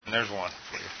There's one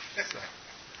for you.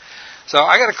 So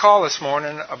I got a call this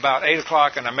morning about 8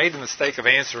 o'clock, and I made the mistake of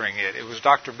answering it. It was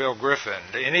Dr. Bill Griffin.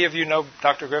 Do any of you know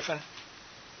Dr. Griffin?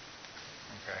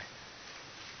 Okay.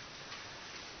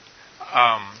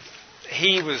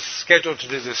 He was scheduled to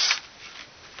do this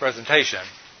presentation.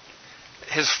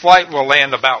 His flight will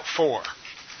land about 4.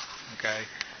 Okay.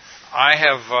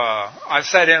 I've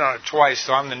sat in on it twice,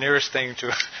 so I'm the nearest thing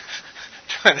to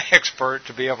an expert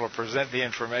to be able to present the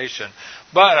information.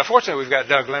 But unfortunately, we've got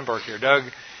Doug Lindbergh here.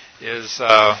 Doug is.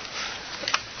 Why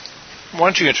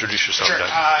don't you introduce yourself, Sure. Doug?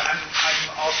 I'm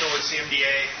also with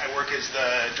CMDA. I work as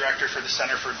the director for the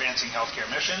Center for Advancing Healthcare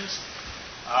Missions.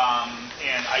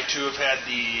 And I, too, have had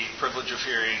the privilege of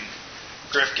hearing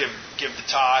Griff give the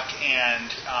talk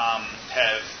and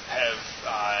have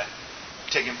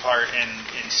taken part in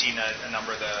seeing a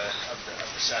number of the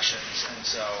sessions. And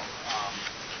so,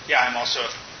 I'm also a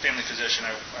family physician.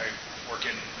 I work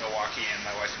in Milwaukee, and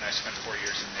my wife and I spent 4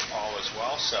 years in Nepal as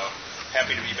well. So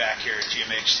happy to be back here at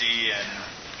GMHC, and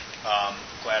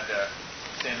glad to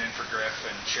stand in for Griff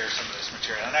and share some of this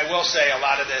material. And I will say a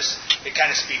lot of this, it kind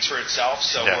of speaks for itself.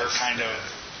 So yes. We're kind of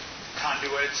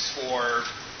conduits for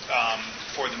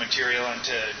the material and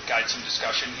to guide some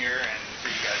discussion here, and for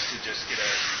you guys to just get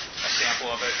a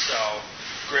sample of it. So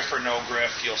Griff or no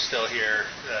Griff, you'll still hear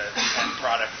the end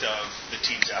product of the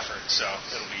team's effort. So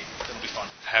it'll be fun.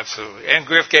 Absolutely. And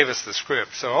Griff gave us the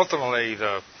script. So ultimately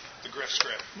the Griff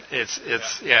script. It's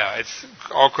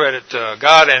all credit to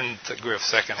God and to Griff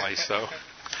secondly. So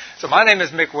my name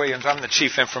is Mick Williams. I'm the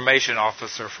Chief Information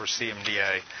Officer for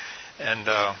CMDA,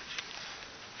 and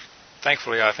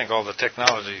thankfully I think all the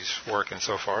technology's working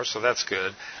so far, so that's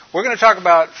good. We're going to talk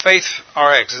about Faith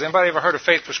RX. Has anybody ever heard of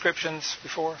Faith Prescriptions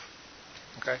before?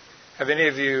 Okay. Have any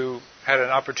of you had an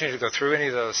opportunity to go through any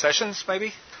of the sessions,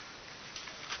 maybe?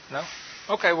 No?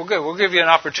 Okay, well, good. We'll give you an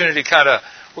opportunity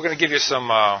we're going to give you some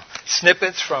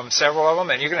snippets from several of them,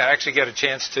 and you're going to actually get a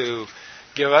chance to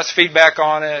give us feedback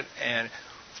on it. And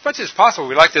as much as possible,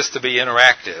 we like this to be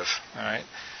interactive. All right.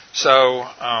 So,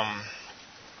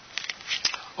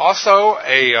 also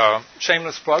a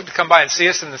shameless plug to come by and see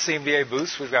us in the CMDA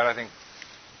booths. We've got, I think,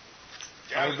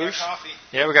 how many booths? Coffee.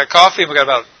 Yeah, we got coffee. We got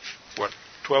about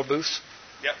 12 booths.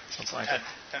 Yep. Something like 10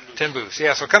 that. booths. 10 booths.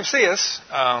 Yeah. So come see us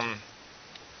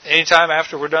anytime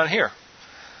after we're done here.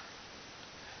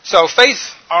 So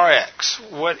Faith RX,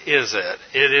 what is it?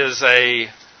 It is a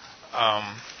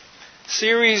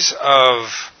series of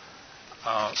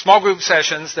small group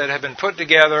sessions that have been put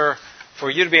together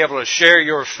for you to be able to share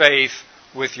your faith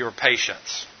with your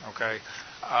patients. Okay,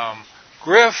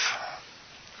 Griff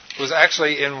was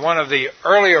actually in one of the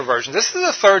earlier versions. This is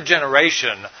the third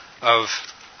generation of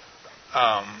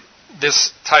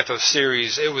this type of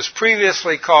series. It was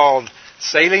previously called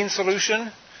Saline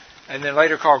Solution, and then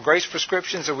later called Grace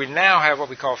Prescriptions, and we now have what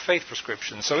we call Faith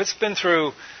Prescriptions. So it's been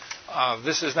through,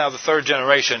 this is now the third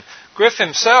generation. Griff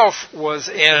himself was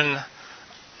in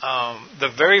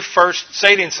the very first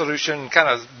Saline Solution kind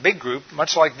of big group,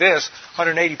 much like this,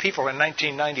 180 people in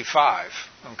 1995.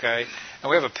 Okay, and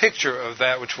we have a picture of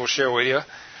that which we'll share with you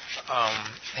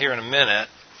here in a minute.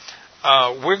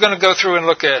 We're going to go through and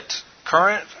look at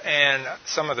current and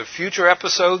some of the future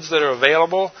episodes that are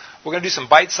available. We're going to do some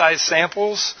bite-sized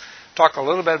samples, talk a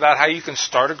little bit about how you can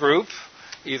start a group,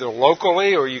 either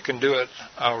locally or you can do it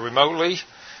remotely.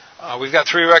 We've got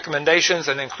 3 recommendations,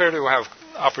 and then clearly we'll have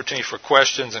opportunity for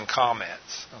questions and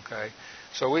comments. Okay,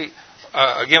 so we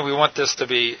want this to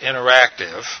be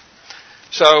interactive.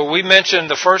 So we mentioned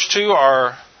the first two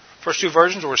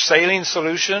versions were Saline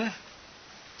Solution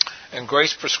and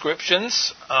Grace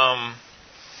Prescriptions.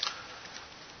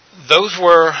 Those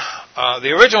were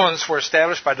the original ones were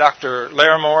established by Dr.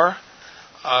 Larimore,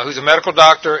 who's a medical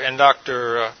doctor, and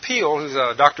Dr. Peel, who's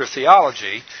a doctor of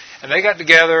theology, and they got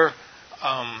together.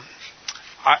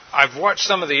 I've watched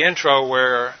some of the intro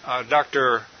where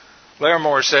Dr.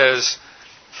 Larimore says,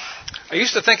 "I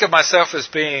used to think of myself as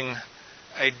being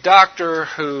a doctor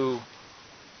who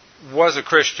was a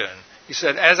Christian." He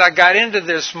said, "As I got into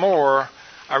this more,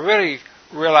 I really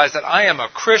realized that I am a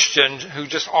Christian who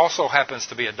just also happens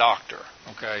to be a doctor."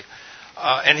 Okay,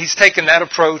 and he's taken that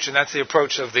approach, and that's the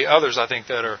approach of the others, I think,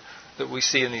 that we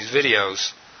see in these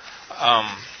videos.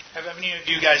 Have any of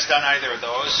you guys done either of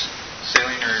those?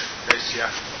 Saline or Grace?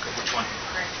 Yeah. Okay. Which one?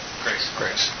 Grace.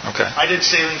 Okay. I did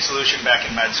Saline Solution back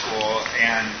in med school,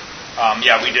 and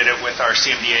we did it with our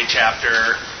CMDA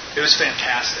chapter. It was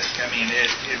fantastic. I mean,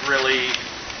 it really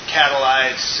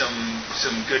catalyzed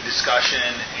some good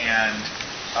discussion and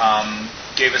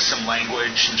gave us some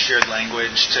language, some shared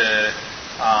language to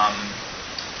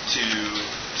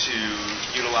to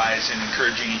utilize in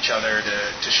encouraging each other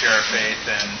to share our faith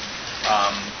and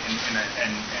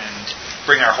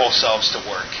bring our whole selves to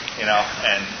work,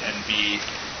 and be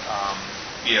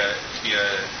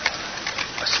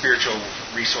a spiritual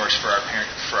resource for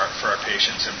our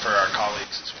patients and for our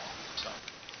colleagues as well. So.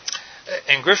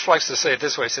 And Griff likes to say it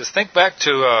this way. He says, think back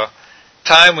to a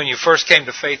time when you first came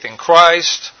to faith in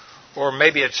Christ, or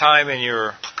maybe a time in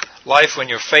your life when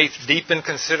your faith deepened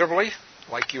considerably,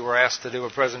 like you were asked to do a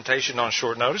presentation on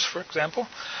short notice, for example.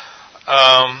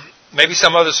 Maybe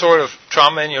some other sort of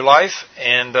trauma in your life,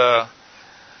 and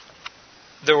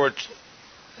there were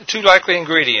two likely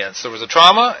ingredients. There was a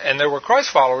trauma, and there were Christ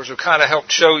followers who kind of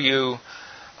helped show you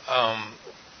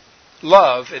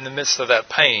love in the midst of that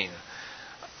pain.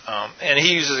 And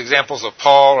he uses examples of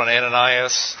Paul and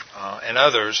Ananias and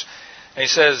others. And he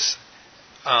says,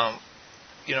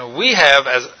 we have,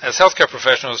 as healthcare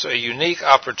professionals, a unique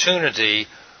opportunity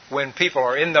when people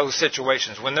are in those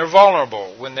situations, when they're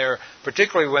vulnerable,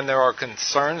 particularly when there are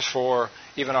concerns for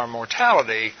even our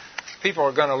mortality. People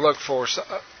are going to look for,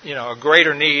 a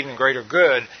greater need and greater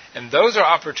good. And those are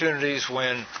opportunities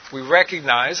when we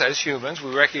recognize, as humans,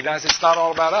 it's not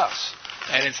all about us.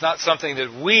 And it's not something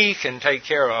that we can take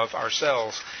care of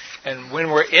ourselves. And when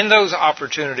we're in those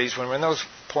opportunities, when we're in those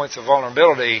points of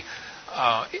vulnerability,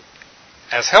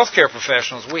 as healthcare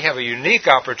professionals, we have a unique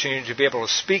opportunity to be able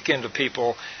to speak into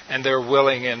people, and they're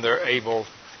willing and they're able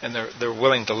and they're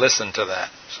willing to listen to that.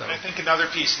 So. And I think another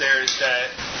piece there is that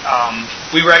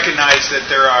we recognize that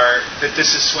that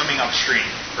this is swimming upstream,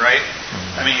 right?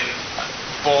 Mm-hmm. I mean,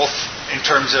 both in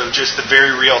terms of just the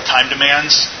very real time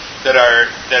demands that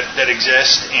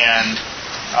exist, and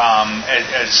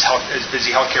as busy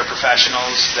healthcare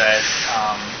professionals that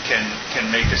can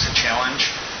make this a challenge,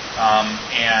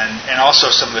 and also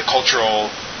some of the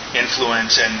cultural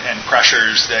influence and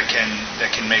pressures that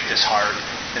can make this hard.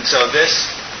 And so this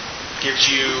gives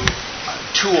you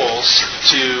tools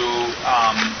to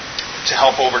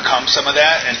help overcome some of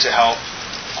that, and to help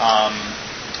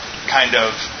kind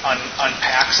of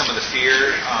unpack some of the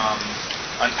fear,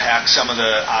 unpack some of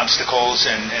the obstacles,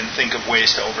 and think of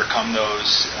ways to overcome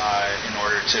those in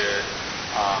order to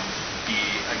be,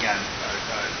 again,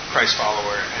 a Christ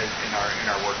follower in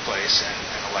our workplace and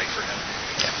a light for Him.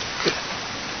 Yeah.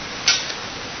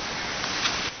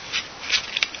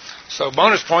 So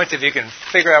bonus points, if you can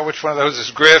figure out which one of those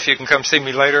is Griff, you can come see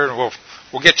me later, and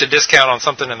we'll get you a discount on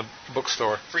something in the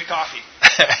bookstore. Free coffee.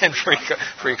 And free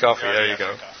coffee. There you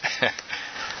go.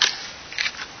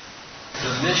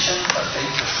 The mission of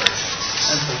Faith Prescriptions,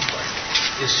 simply put,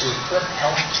 is to equip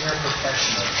healthcare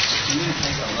professionals to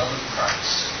communicate the love of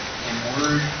Christ in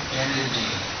word and in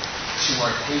deed to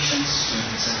our patients,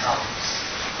 students, and colleagues.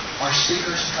 Our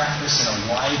speakers practice in a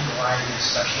wide variety of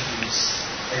specialties.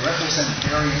 They represent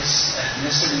various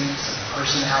ethnicities and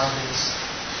personalities,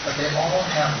 but they all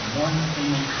have one thing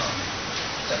in common: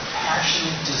 the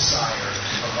passionate desire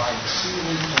to provide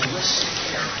truly holistic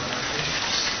care for their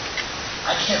patients.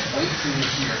 I can't wait for you to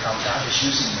hear how God is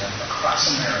using them across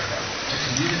America to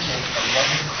communicate the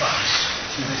love of Christ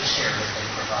through the care that they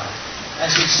provide.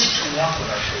 As we seek to walk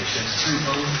with our patients through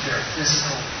both their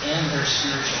physical and their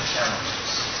spiritual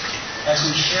challenges, as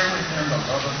we share with them the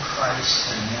love of Christ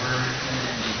in word and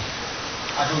in deed,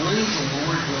 I believe the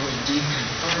Lord will indeed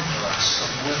confirm for us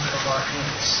the work of our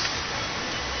hands.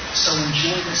 So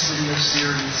enjoy this video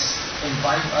series.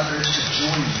 Invite others to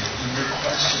join you in your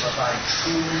quest to provide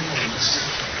truly holistic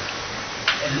care.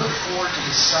 And look forward to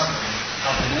discovering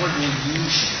how the Lord will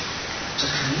use you to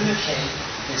communicate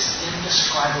His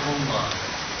indescribable love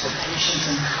to patients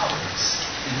and colleagues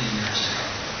in the years to come.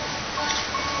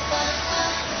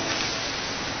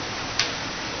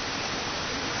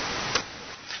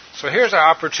 So here's our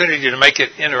opportunity to make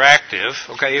it interactive.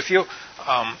 Okay, if you,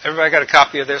 everybody got a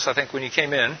copy of this, I think, when you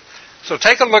came in. So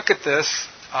take a look at this.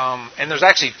 And there's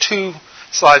actually 2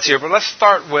 slides here, but let's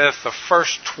start with the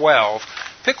first 12.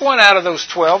 Pick one out of those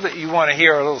 12 that you want to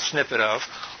hear a little snippet of.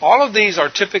 All of these are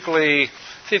typically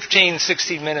 15,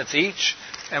 16 minutes each,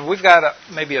 and we've got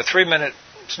maybe a 3-minute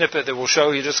snippet that will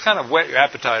show you, just kind of whet your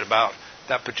appetite about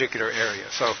that particular area.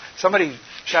 So somebody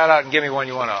shout out and give me one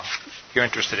you're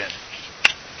interested in.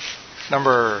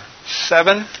 Number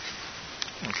 7.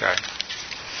 Okay.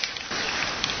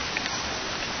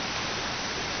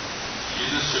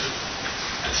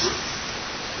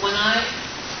 When I,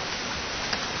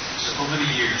 so over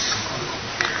the years in clinical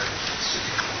care with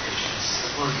patients,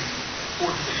 I've learned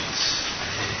 4 things I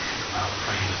think about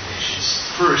praying with patients.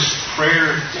 First,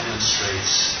 prayer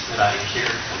demonstrates that I care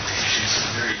for patients in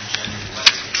a very genuine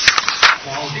way.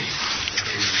 Quality of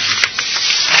behavior.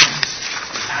 Second,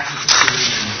 the act of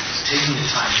surgeon taking the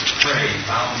time to pray,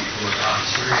 bowing before God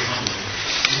is very humbling.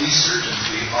 To be surgeons,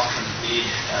 we often need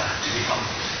to be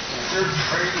humble. And third,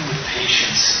 praying with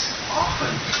patience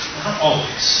often, not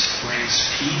always, brings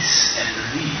peace and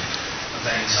relief of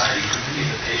anxiety for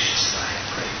many of the patients that I have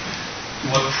prayed.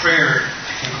 What prayer,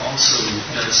 I think, also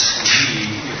does for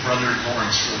me, your brother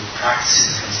Lawrence really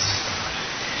practicing the presence of God.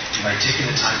 And by taking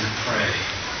the time to pray,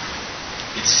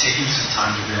 it's taking some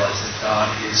time to realize that God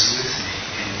is with me.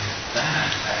 And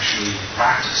that actually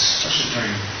practice, especially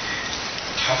during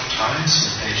tough times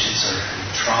when patients are in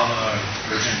trauma or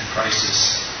urgent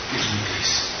crisis, gives me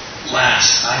peace.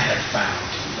 Last, I have found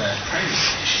that praying with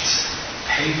patients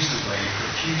paves the way for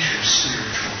future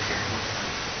spiritual care with them.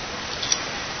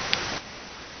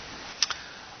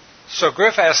 So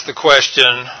Griff asked the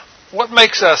question, what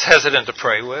makes us hesitant to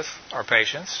pray with our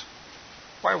patients?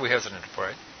 Why are we hesitant to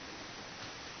pray?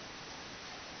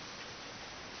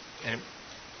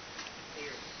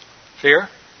 Fear?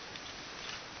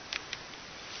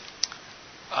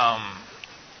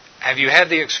 Have you had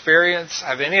the experience,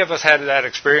 have any of us had that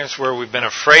experience where we've been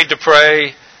afraid to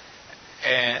pray?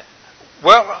 And,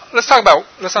 well, let's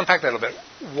unpack that a little bit.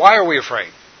 Why are we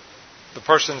afraid? The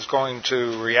person's going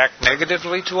to react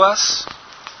negatively to us?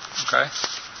 Okay.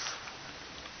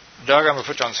 Doug, I'm going to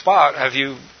put you on the spot. Have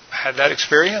you had that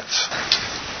experience?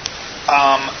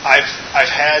 I've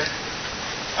had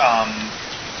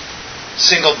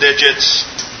single digits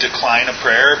decline a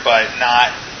prayer, but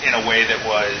not in a way that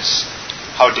was,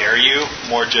 how dare you?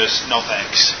 More just, no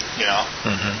thanks, you know?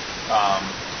 Mm-hmm.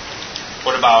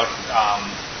 What about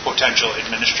potential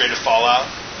administrative fallout?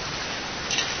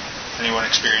 Anyone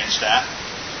experienced that?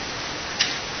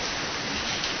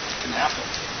 It can happen.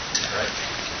 Right.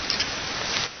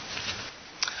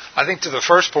 I think to the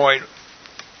first point,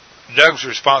 Doug's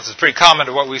response is pretty common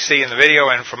to what we see in the video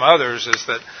and from others, is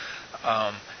that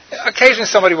occasionally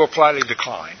somebody will politely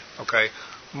decline. Okay,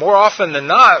 more often than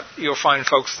not, you'll find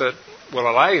folks that will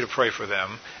allow you to pray for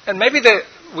them, and maybe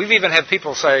we've even had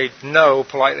people say no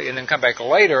politely and then come back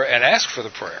later and ask for the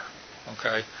prayer.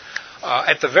 Okay,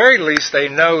 at the very least, they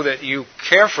know that you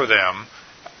care for them,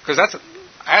 because that's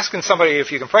asking somebody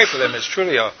if you can pray for them is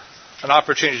truly an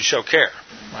opportunity to show care,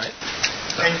 right?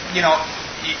 So. And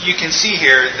you can see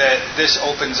here that this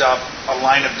opens up a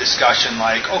line of discussion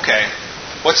like, okay,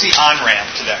 what's the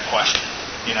on-ramp to that question?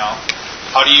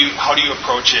 How do you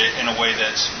approach it in a way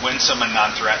that's winsome and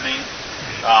non-threatening,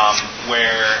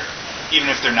 where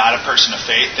even if they're not a person of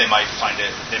faith, they might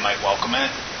welcome it,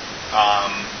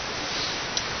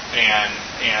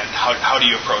 and how do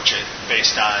you approach it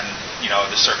based on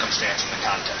the circumstance and the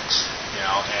context,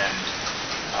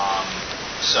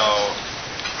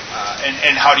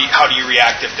 and how do you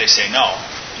react if they say no,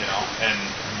 and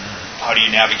how do you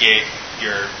navigate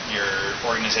your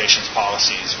organization's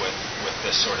policies with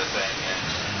this sort of thing, and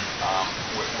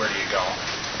where do you go?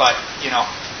 But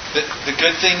the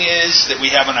good thing is that we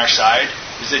have on our side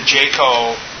is that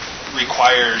JCO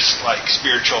requires a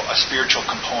spiritual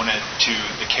component to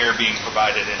the care being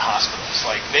provided in hospitals.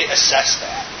 Like, they assess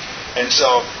that, and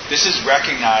so this is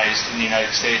recognized in the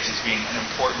United States as being an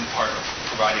important part of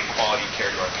providing quality care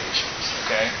to our patients.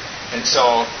 Okay, and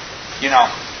so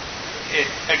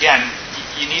again,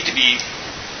 you need to be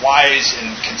wise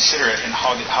and considerate in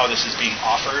how this is being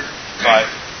offered, but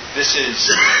this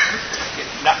is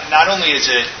not only is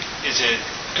it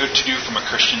good to do from a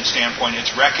Christian standpoint,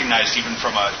 it's recognized even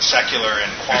from a secular and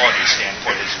quality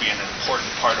standpoint as being an important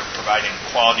part of providing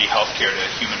quality health care to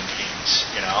human beings,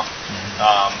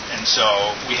 and so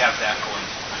we have that going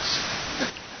for us.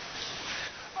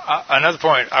 Another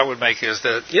point I would make is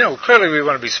that, clearly we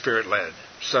want to be Spirit-led.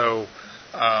 So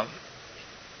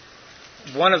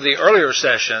one of the earlier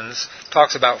sessions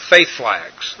talks about faith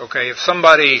flags. Okay, if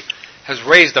somebody has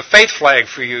raised a faith flag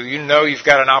for you, you've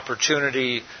got an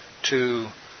opportunity to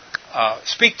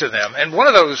speak to them. And one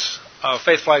of those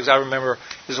faith flags I remember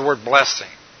is the word blessed.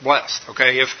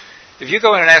 Okay, if you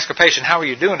go in and ask a patient, how are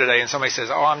you doing today? And somebody says,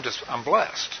 I'm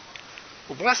blessed.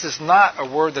 Well, blessed is not a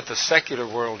word that the secular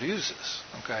world uses.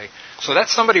 Okay, so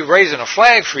that's somebody raising a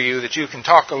flag for you that you can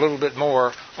talk a little bit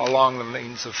more along the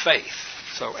means of faith.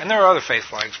 So, and there are other faith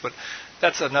flags, but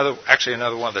that's another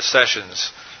one of the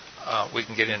sessions we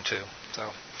can get into.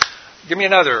 So, give me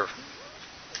another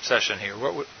session here.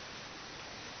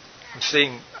 I'm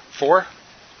seeing 4.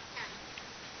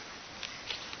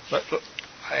 Look,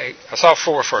 I saw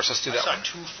 4 first. Let's do that one. I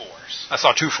saw 2 4s. I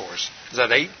saw 2 4s. Is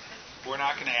that 8? We're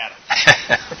not going to add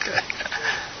them. Okay.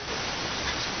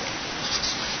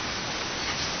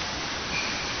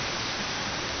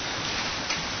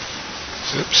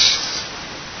 Oops.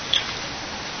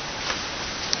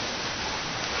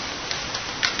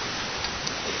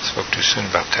 Spoke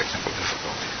about technical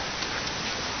difficulty.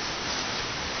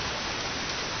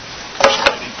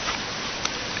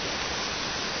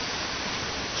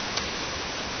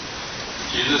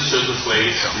 Jesus shows us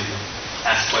ways to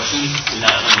ask questions to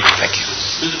not only address the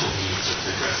physical needs, but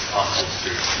to address possible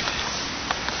spiritual needs.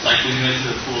 Like when he went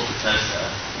to the pool of Bethesda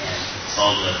and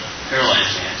saw the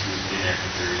paralyzed man who's been there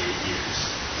for 38 years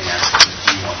and asked him,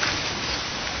 "Do you want to be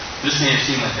healed?" This may have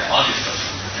seemed like an obvious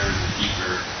question, but there was a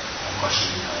deeper question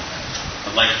behind that.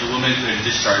 But like the woman who had been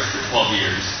discharged for 12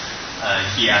 years,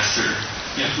 he asked her,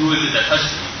 who was it that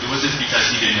touched me? It wasn't because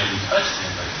he didn't know who touched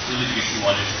him, but really because he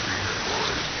wanted to bring her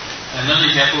forward. And another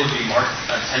example would be Mark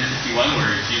 10:51,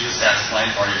 where Jesus asked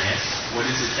blind Bartimaeus, "What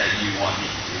is it that you want me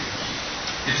to do?"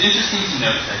 It's interesting to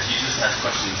note that Jesus asks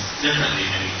questions differently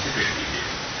than we typically do.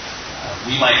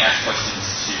 We might ask questions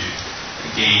to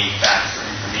gain facts or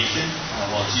information,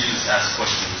 while Jesus asks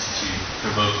questions to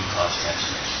provoke and cause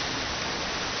transformation.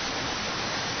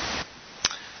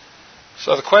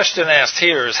 So the question asked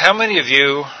here is, how many of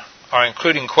you are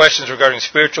including questions regarding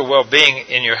spiritual well-being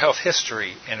in your health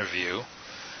history interview?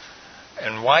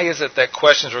 And why is it that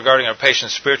questions regarding our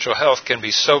patient's spiritual health can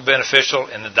be so beneficial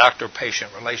in the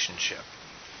doctor-patient relationship?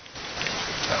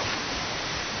 So,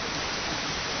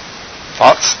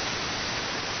 thoughts?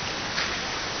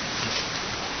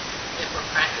 If we're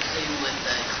practicing with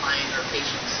the client or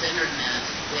patient-centeredness,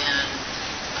 then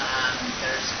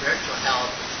there's spiritual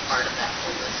health part of that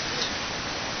holistic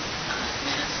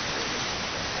ministry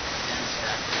and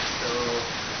stuff. So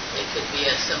it could be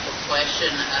a simple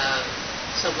question of,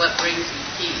 so what brings you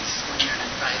peace when you're in a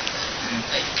crisis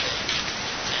type thing,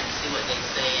 and see what they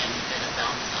say and kind of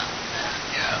bounce off of that.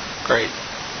 Yeah, great.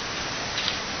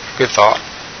 Good thought.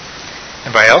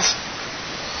 Anybody else?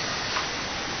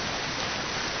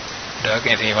 Doug,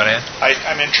 anything you want to add?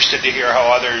 I'm interested to hear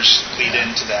how others lead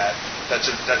into that.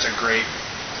 That's a great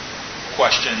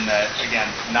question that,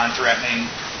 again, non-threatening,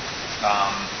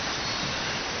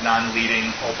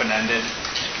 non-leading, open-ended,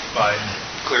 but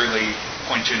clearly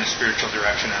points you in a spiritual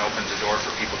direction and opens the door for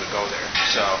people to go there.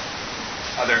 So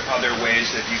other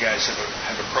ways that you guys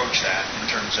have approached that in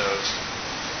terms of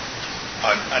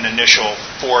an initial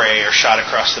foray or shot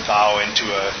across the bow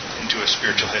into a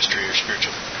spiritual history or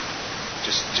spiritual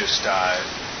just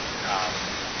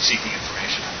seeking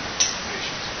information on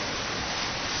patients.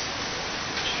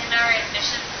 In our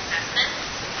admissions assessments,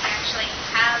 we actually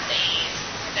have a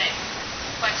specific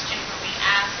question where we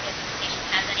ask if the patient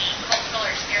has any cultural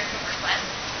or spiritual requests.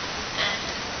 And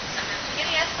sometimes we get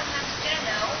a yes, sometimes we get a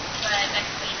no, but that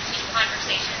can lead to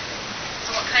conversation.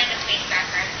 So what kind of faith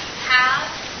background do you have?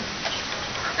 Can you tell me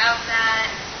more about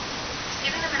that? Just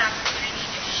giving them an opportunity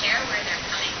to share where they're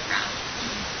coming from.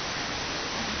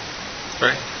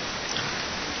 Right. Do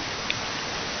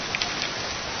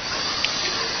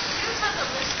you have a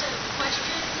list of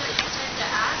questions that you tend to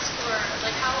ask, or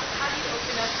like how do you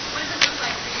open up? What does it look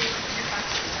like for you in your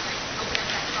practice to open up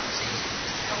that conversation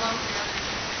along with your other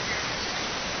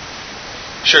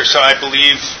therapists? Sure. So I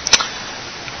believe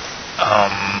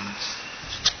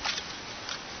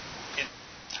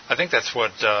I think that's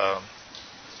what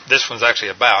this one's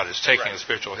actually about, is taking a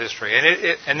spiritual history.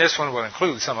 And this one will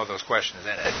include some of those questions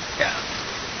in it. Yeah.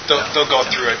 They'll go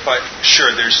through it, but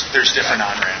sure, there's different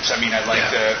on-ramps. I mean, I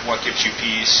like the what gives you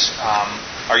peace.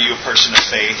 Are you a person of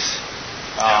faith?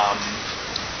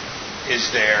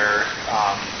 Is there,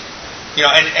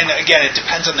 and again, it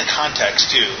depends on the context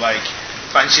too. Like,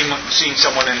 if I'm seeing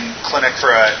someone in clinic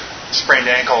for a sprained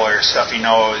ankle or stuffy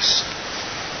nose,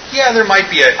 there might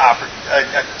be a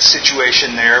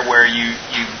situation there where you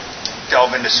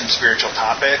delve into some spiritual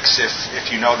topics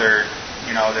if you know they're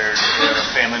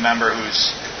a family member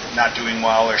who's not doing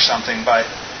well or something. But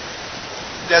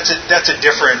that's a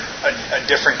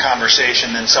different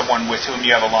conversation than someone with whom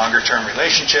you have a longer term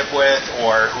relationship with,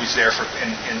 or who's there for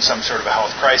in some sort of a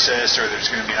health crisis, or there's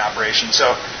going to be an operation.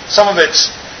 So some of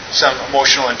it's some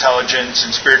emotional intelligence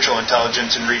and spiritual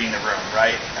intelligence in reading the room,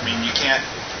 right? I mean, you can't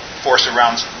force a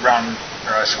round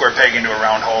or a square peg into a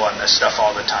round hole on this stuff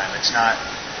all the time. It's not.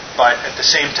 But at the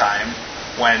same time,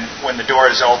 when the door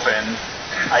is open,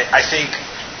 I think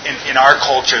in our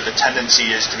culture the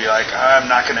tendency is to be like, I'm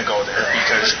not going to go there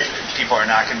because people are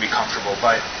not going to be comfortable.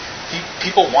 But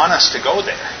people want us to go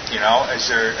there, as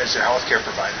their healthcare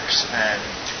providers and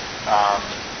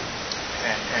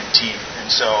team. And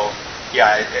so,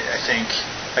 I think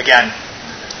again,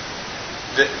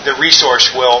 the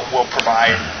resource will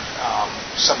provide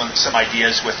some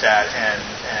ideas with that,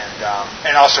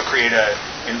 and also create a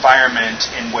environment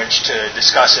in which to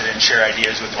discuss it and share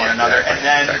ideas with one another, and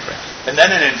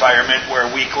then an environment where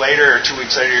a week later or 2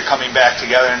 weeks later you're coming back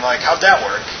together and like, how'd that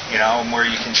work? And where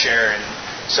you can share. And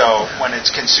So when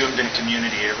it's consumed in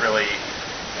community, it really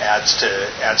adds to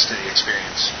the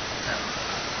experience.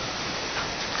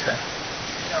 Okay.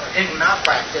 In my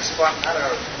practice, well, I'm not in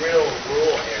a real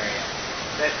rural area,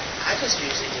 but I just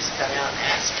usually just come out and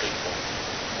ask people,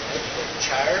 in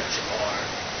church or,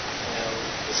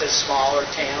 it's a smaller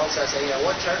town, so I say,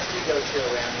 what church do you go to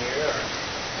around here? Or,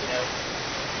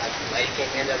 like the lady came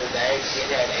in the other day,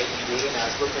 kid had ADD, and I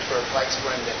was looking for a place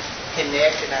for him to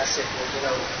connect, and I said,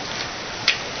 well,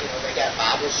 they got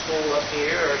Bible school up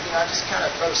here, or, I just kind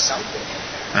of throw something in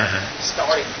there.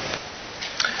 Starting point.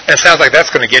 And it sounds like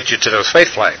that's going to get you to those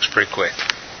faith flags pretty quick,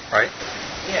 right?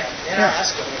 Yeah. Then I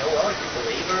ask them, are you a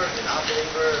believer? Are you not a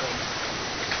believer?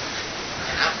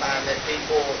 And I find that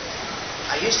people,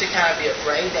 I used to kind of be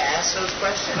afraid to ask those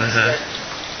questions, but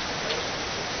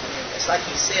it's like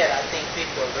you said, I think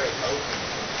people are very open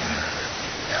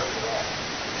overall.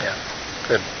 Yeah,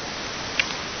 good.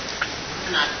 I'm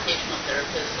an occupational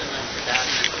therapist in a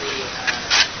predominantly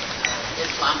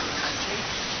Islamic country,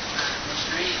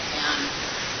 missionary,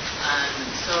 and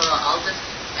so I'll just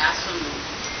ask them,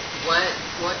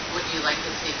 what would you like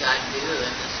to see God do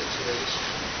in this situation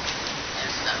and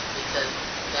stuff, because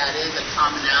that is a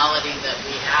commonality that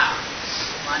we have.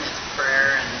 One is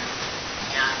prayer, and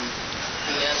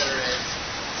the other is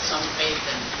some faith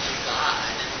in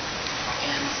God.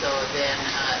 And so then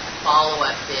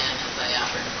follow-up then is I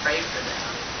offer to pray for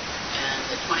them. And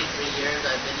the 23 years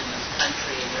I've been in this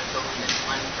country, there's only been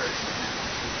one person that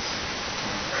needs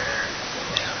prayer.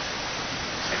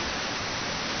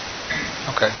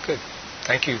 Okay, good.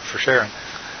 Thank you for sharing.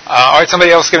 All right,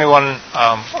 somebody else give me one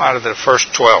out of the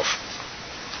first 12.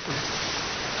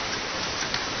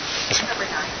 Number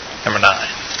 9. Number 9.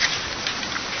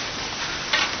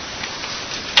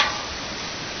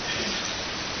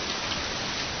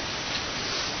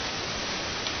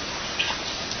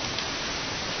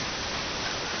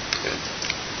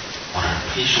 What our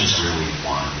patients really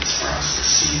want is for us to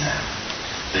see them.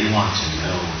 They want to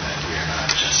know that we are not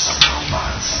just some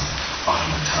robot, some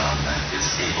automaton that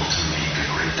is able to make a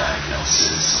great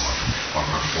diagnosis or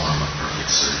perform a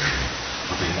perfect surgery.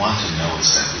 What they want to know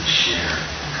is that we share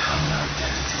a common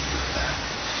identity with them.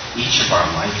 Each of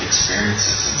our life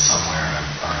experiences in some way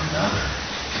or another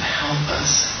can help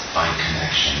us find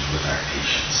connection with our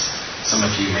patients. Some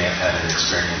of you may have had an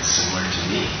experience similar to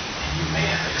me, and you may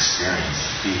have experienced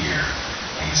fear,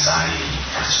 anxiety,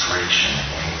 frustration,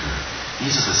 anger.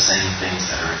 These are the same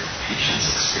things that our patients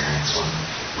experience when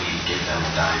we give them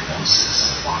a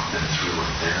diagnosis and walk them through a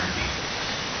therapy.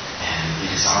 And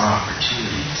it is our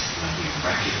opportunity when we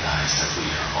recognize that we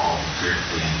are all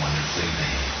fearfully and wonderfully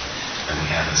made, that we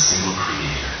have a single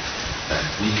creator, that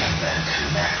we can then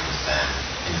connect with them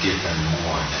and give them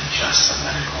more than just the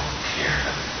medical care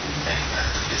that we think that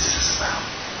the visit is about.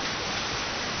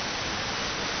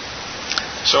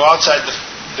 So outside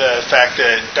the fact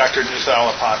that Dr.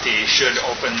 Nuthalapathy should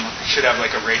have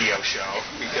like a radio show,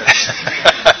 because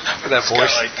that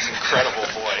voice. Got like an incredible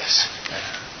voice.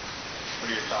 What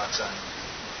are your thoughts on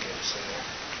what you had to say there?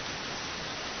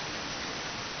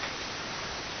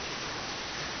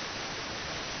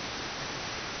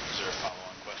 Is there a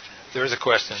follow-on question? There is a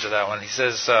question to that one. He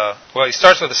says, he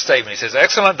starts with a statement. He says,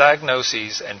 excellent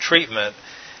diagnoses and treatment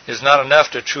is not enough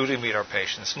to truly meet our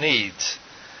patients' needs.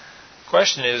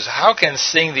 Question is, how can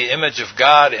seeing the image of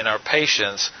God in our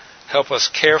patients help us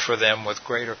care for them with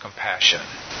greater compassion?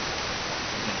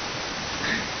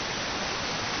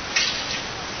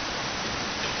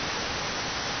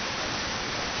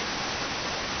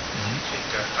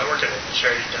 I work at a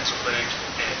charity dental clinic,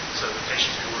 and so the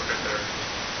patients we work with are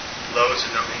low to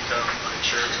no income,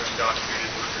 uninsured,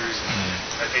 undocumented workers. And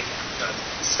I think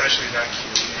especially in that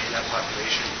community, that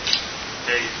population,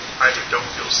 they either don't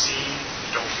feel seen,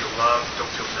 don't feel loved,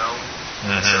 don't feel known.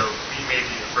 So we may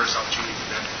be the first opportunity for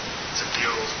them to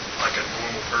feel like a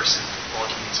normal person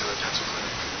walking into a dental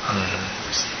clinic and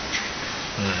receiving treatment.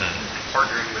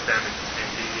 Partnering with them and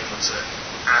being able to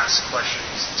ask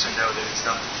questions to know that it's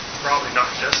probably not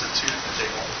just a tooth that they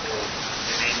want pulled.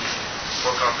 They may need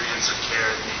more comprehensive care.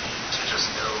 They may need to just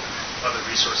know other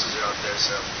resources are out there.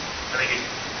 So I think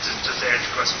to answer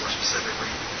your question more specifically,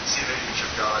 see the image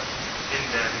of God in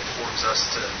them informs us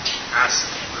to ask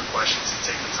deeper questions and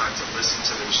take the time to listen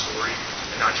to their story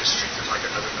and not just treat them like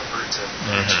another number to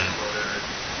quota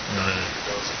and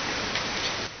those.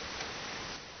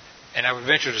 And I would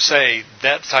venture to say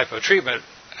that type of treatment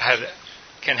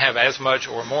can have as much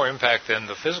or more impact than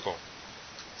the physical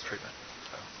treatment.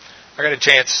 So, I got a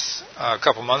chance a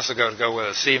couple months ago to go with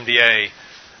a CMDA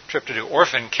trip to do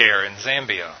orphan care in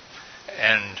Zambia.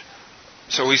 And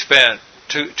so we spent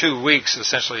two weeks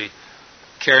essentially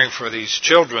caring for these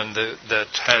children that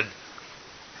had,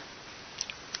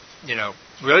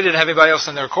 really didn't have anybody else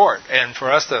in their court. And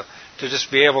for us to just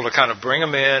be able to kind of bring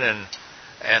them in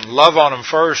and love on them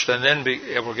first, and then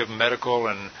be able to give them medical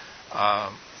and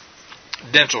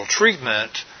dental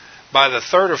treatment. By the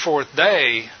third or fourth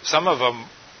day, some of them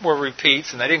were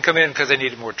repeats, and they didn't come in because they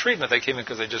needed more treatment. They came in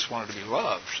because they just wanted to be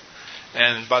loved.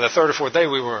 And by the third or fourth day,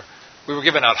 we were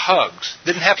giving out hugs.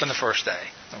 Didn't happen the first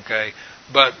day, okay?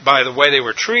 But by the way they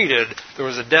were treated, there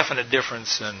was a definite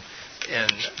difference in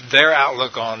their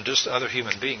outlook on just other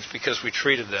human beings because we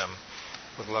treated them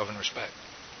with love and respect.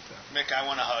 So. Mick, I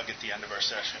want a hug at the end of our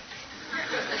session.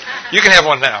 You can have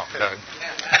one now, Doug.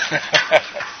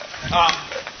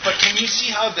 But can you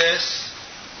see how this,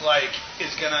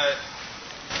 is gonna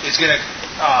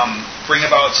bring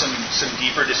about some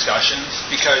deeper discussions?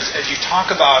 Because as you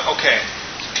talk about,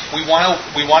 we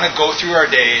want to go through our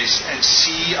days and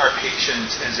see our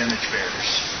patients as image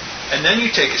bearers, and then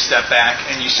you take a step back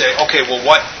and you say, what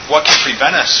can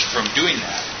prevent us from doing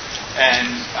that?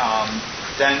 And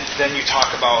then you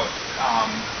talk about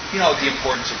the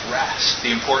importance of rest,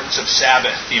 the importance of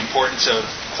Sabbath, the importance of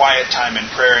quiet time and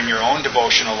prayer in your own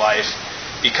devotional life,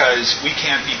 because we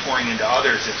can't be pouring into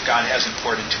others if God hasn't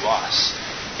poured into us.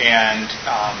 And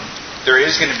there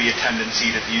is going to be a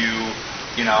tendency to view,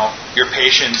 your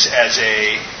patients as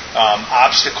a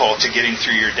obstacle to getting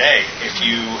through your day if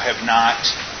you have not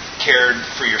cared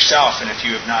for yourself and if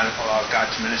you have not allowed God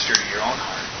to minister to your own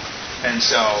heart. And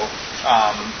so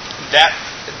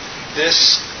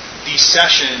these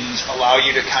sessions allow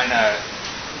you to kind of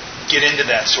get into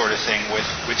that sort of thing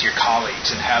with your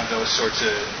colleagues and have those sorts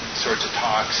of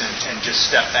talks and just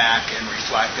step back and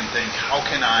reflect and think, how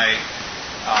can I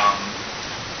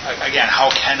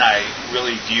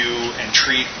really view and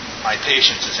treat my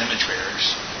patients as image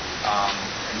bearers?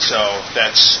 And so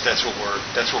that's what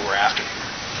we're after here.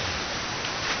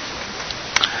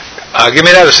 Give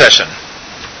me another session.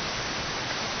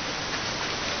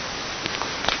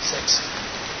 6.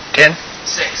 10?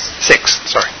 6.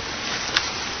 6, sorry.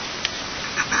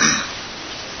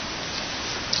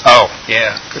 Oh,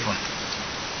 yeah, good one.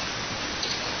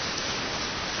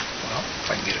 Well, if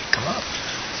I can get it to come up.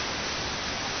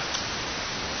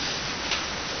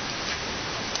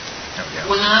 There we go.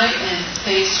 When I am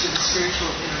faced with a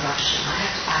spiritual interruption, I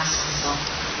have to ask myself a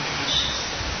couple of questions.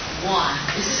 One,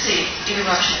 is this an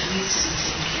interruption that needs to be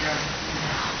taken care of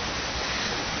now?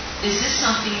 Is this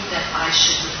something that I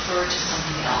should refer to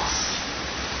somebody else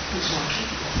who's more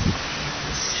capable of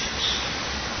handling this situation?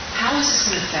 How is this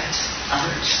going to affect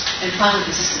others? And finally,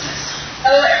 is this the best time?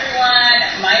 Hello,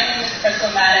 everyone. My name is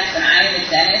Crystal Maddox, and I am a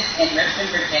dentist in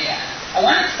Richmond, Virginia. I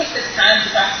wanted to take this time to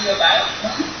talk to you about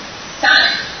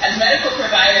time. As medical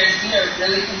providers, we are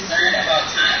really concerned about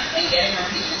time and getting our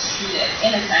patients treated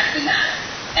in a timely manner.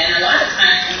 And a lot of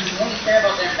times, we only care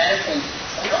about their medical needs,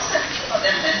 but we also have to think about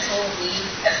their mental needs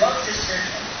as well as their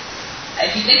spiritual needs.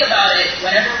 If you think about it,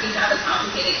 whenever we have a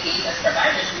complicated case as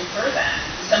providers, we refer that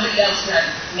to somebody else who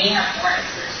may have more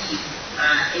expertise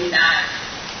in that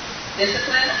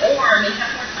discipline or may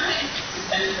have more time to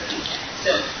spend with the patient.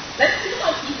 So let's think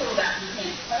about people that we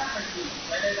can put on our team,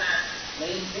 whether that's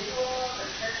lay individuals or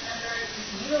church members,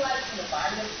 just utilizing the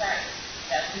body of Christ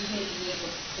that we may be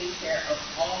able to take care of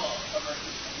all of our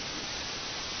patients.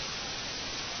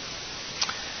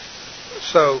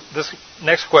 So this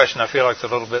next question I feel like is a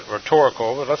little bit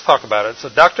rhetorical, but let's talk about it. So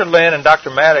Dr. Lynn and Dr.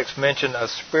 Maddox mentioned a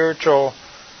spiritual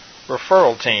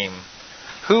referral team.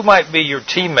 Who might be your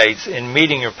teammates in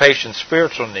meeting your patient's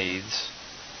spiritual needs?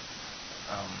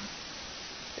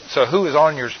 So who is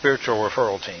on your spiritual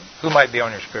referral team? Who might be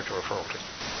on your spiritual referral team?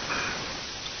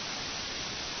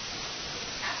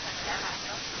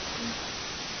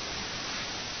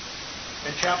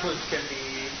 And chaplains can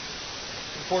be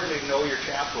important to know your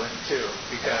chaplain too,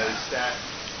 because that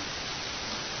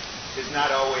is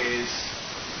not always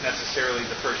necessarily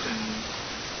the person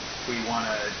we want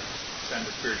to send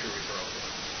a spiritual referral to,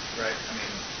 right? I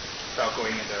mean, without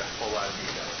going into a whole lot of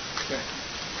detail.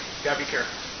 You got to be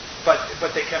careful. But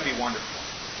they can be wonderful.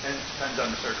 And it depends on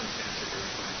the circumstances you're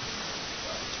referring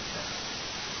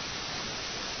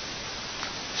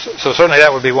to. So certainly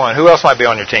that would be one. Who else might be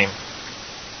on your team?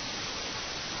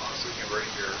 Honestly, you can bring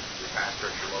your pastor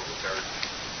at your local church.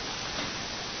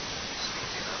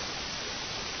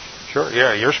 Sure,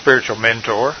 yeah, your spiritual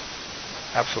mentor.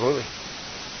 Absolutely.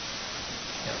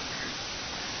 Yeah.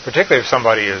 Particularly if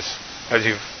somebody is, as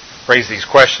you've raised these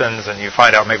questions and you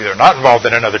find out maybe they're not involved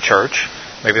in another church,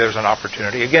 maybe there's an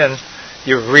opportunity. Again,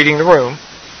 you're reading the room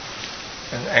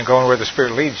and going where the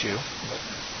Spirit leads you.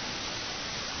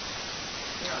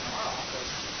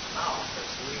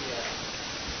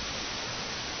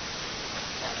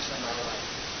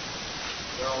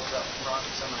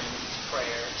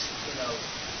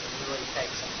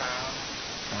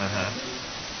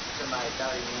 Somebody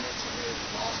 30 minutes and they've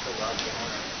lost a loved one,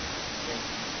 then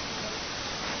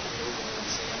move on and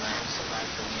see them. I have somebody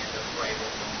come in to pray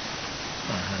with them.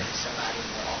 Maybe somebody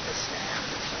in the office staff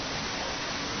or something like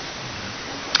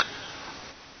that.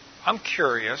 I'm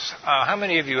curious, how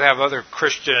many of you have other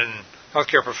Christian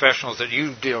healthcare professionals that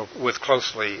you deal with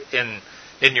closely in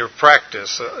your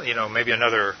practice? Maybe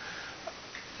another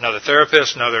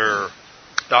therapist, another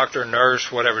doctor,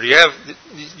 nurse, whatever. Do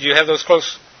you have those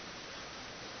close?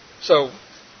 So,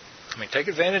 take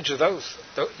advantage of those.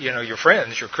 Your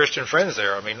friends, your Christian friends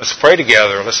there. Let's pray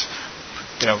together. Let's,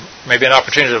 maybe an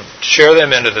opportunity to share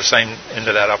them into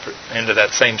that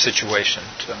same situation.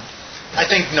 So. I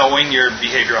think knowing your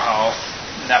behavioral health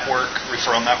network,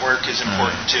 referral network, is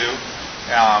important too.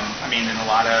 In a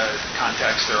lot of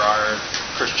contexts, there are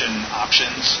Christian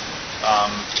options.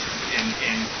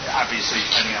 In obviously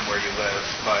depending on where you live,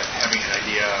 but having an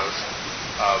idea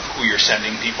of who you're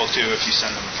sending people to, if you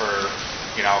send them for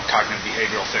cognitive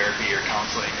behavioral therapy or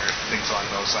counseling or things along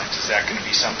those lines, is that going to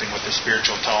be something with a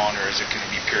spiritual tone, or is it going to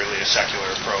be purely a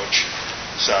secular approach?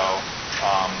 So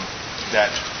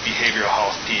that behavioral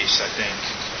health piece, I think,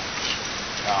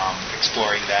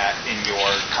 exploring that in your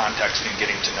context and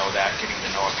getting to know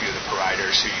a few of the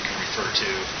providers who you can refer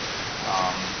to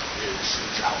is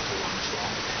a helpful one as well.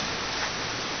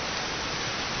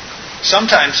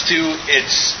 Sometimes too, it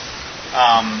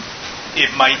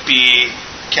might be,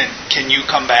 can you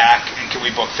come back and can we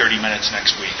book 30 minutes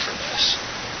next week for this?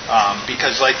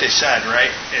 Because like they said,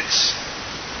 right, it's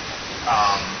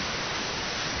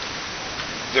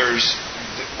there's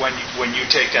when you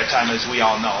take that time, as we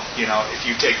all know, if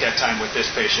you take that time with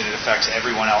this patient, it affects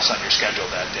everyone else on your schedule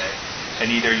that day, and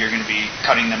either you're going to be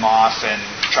cutting them off and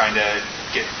trying to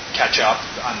catch up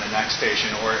on the next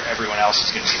patient, or everyone else is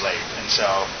going to be late. And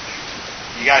so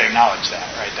you got to acknowledge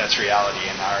that, right? That's reality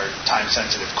in our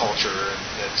time-sensitive culture.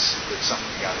 That's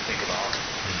something you got to think about.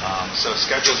 So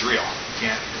schedule's real. You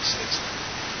can't. It's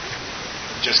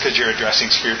just because you're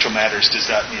addressing spiritual matters, does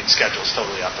that mean schedule's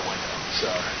totally out the window? So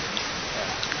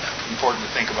important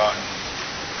to think about and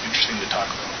interesting to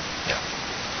talk about. Yeah.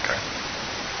 Okay.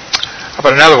 How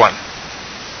about another one?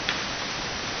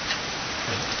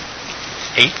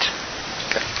 8.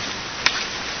 Okay.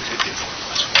 We did get 4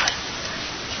 plus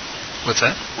 4. What's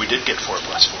that? We did get 4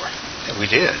 plus 4. Yeah, we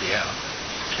did, yeah.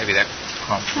 Maybe that.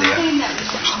 Something that we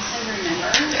can also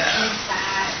remember is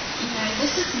that,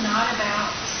 this is not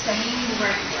about saying the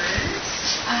right words.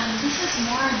 This is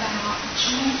more about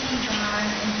joining God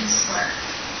in His work.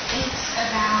 It's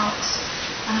about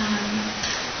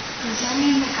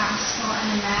presenting the gospel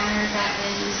in a manner that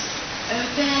is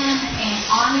open and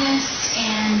honest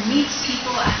and meets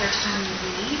people at their time of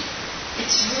need.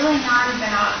 It's really not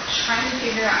about trying to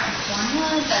figure out a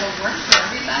formula that'll work for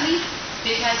everybody,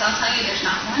 because I'll tell you there's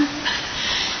not one.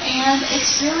 And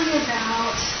it's really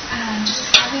about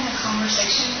just having a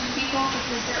conversation with people,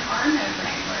 because there are no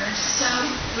right words. So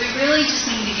we really just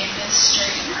need to get this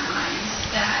straight in our minds,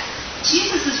 that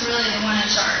Jesus is really the one in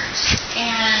charge.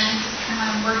 And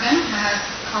we're going to have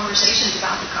conversations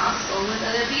about the gospel with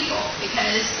other people,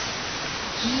 because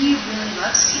He really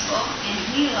loves people, and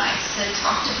He likes to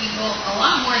talk to people a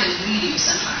lot more than we do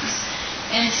sometimes.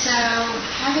 And so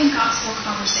having gospel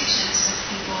conversations with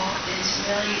people is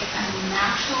really a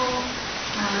natural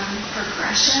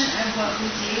progression of what we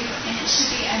do, and it should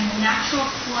be a natural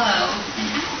flow, an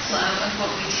outflow of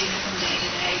what we do from day to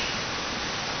day.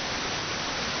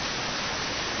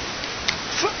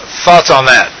 Thoughts on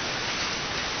that?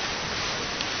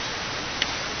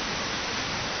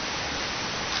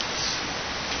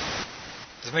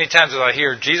 As many times as I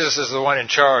hear Jesus is the one in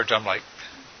charge, I'm like,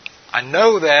 I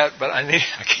know that, but I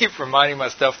keep reminding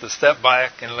myself to step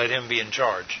back and let Him be in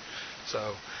charge.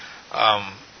 So,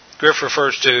 Griff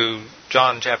refers to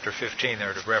John chapter 15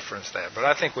 there to reference that, but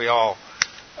I think we all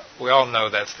know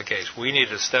that's the case. We need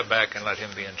to step back and let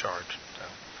Him be in charge. So,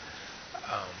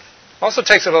 also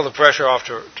takes a little of the pressure off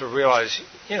to realize,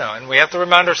 and we have to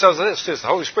remind ourselves of this too. The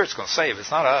Holy Spirit's going to save.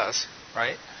 It's not us,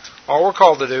 right? All we're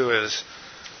called to do is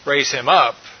raise Him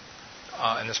up,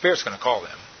 and the Spirit's going to call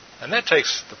them. And that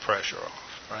takes the pressure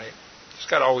off, right? Just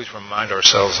got to always remind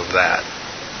ourselves of that.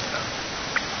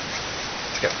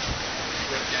 We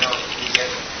get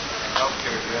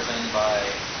healthcare driven by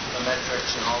the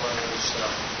metrics and all that other stuff.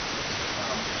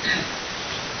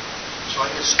 So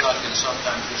I get stuck and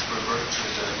sometimes just revert to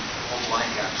the whole line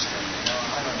gaps thing.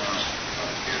 I don't know.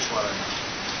 Here's what I know.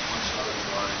 What's other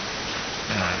line?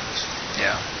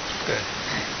 Yeah. Good.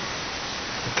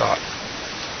 Good thought.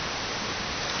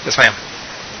 Yes, ma'am.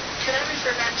 Can I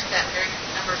refer back to that very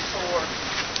number 4,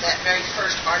 that very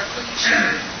first article you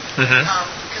showed? Mm-hmm.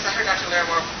 Because because I heard Dr.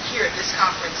 Larimore here at this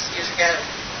conference years ago,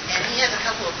 and he has a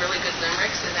couple of really good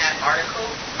limericks in that article.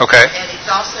 Okay. And it's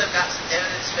also got some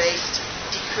evidence-based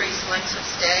decreased lengths of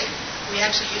stay. We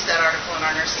actually use that article in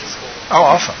our nursing school. Oh,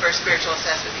 awesome. For spiritual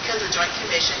assessment. Because of the Joint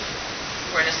Commission,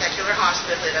 we're in a secular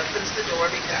hospital. It opens the door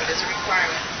because it is a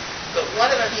requirement. But one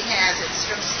of them he has, it's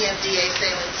from CMDA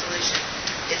Saline Solution.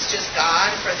 It's just God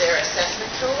for their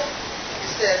assessment tool. He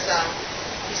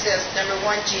says, number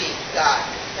 1G, God.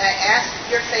 Now, ask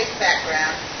your faith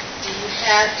background. Do you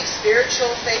have a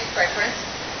spiritual faith preference?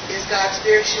 Is God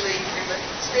spiritually,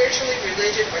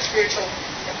 religion, or spiritual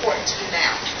important to you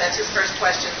now? That's his first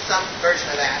question, some version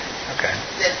of that. Okay.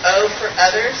 Then O for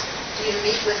others. Do you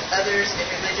meet with others in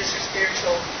religious or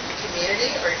spiritual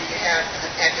community, or do you have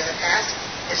you in the past?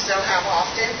 If so, how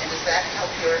often? And does that help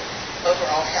your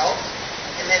overall health?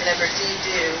 And then number D,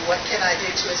 do. What can I do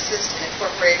to assist in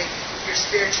incorporating your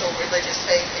spiritual religious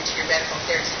faith into your medical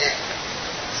care today?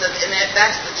 So, and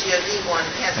that's the GOD one.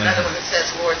 He has another one that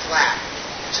says Lord's Lap,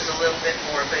 which is a little bit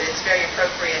more, but it's very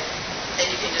appropriate. And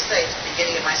you can just say it's the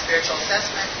beginning of my spiritual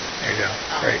assessment. There you go.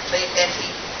 Great. And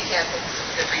he has some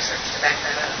good research to back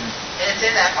that up. And it's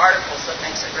in that article, so it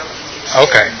makes it real easy to share.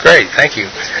 Okay, great. Thank you.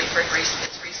 It's research,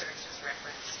 it's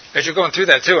reference. As you're going through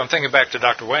that, too, I'm thinking back to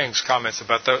Dr. Wang's comments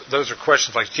about those are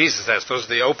questions like Jesus asked. Those are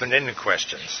the open-ended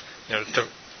questions,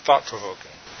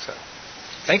 thought-provoking. So,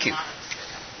 thank you.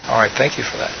 All right, thank you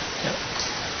for that. Yep.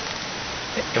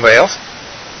 Anybody else?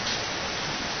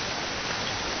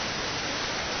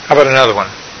 How about another one?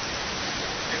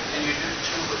 Can you do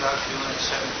 2 without doing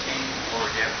 17, or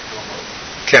you have to do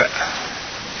them?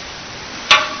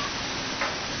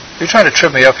 You're trying to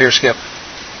trip me up here, Skip.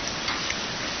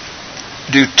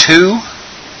 Do 2? All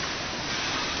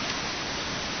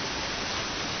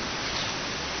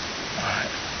right.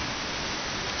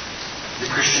 The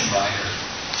Christian writer,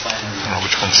 I don't know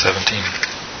which one's 17.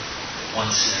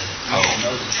 once said, you should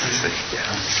know the truth, and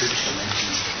the truth shall make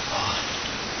you God.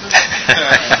 And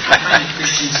I find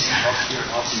Christians in healthcare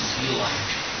often feel like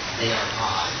they are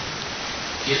God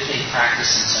if they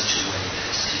practice in such a way that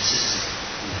is consistent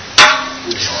with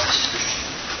who they are as a Christian.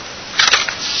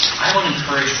 I would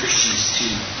encourage Christians to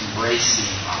embrace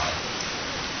being God.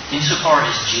 Insofar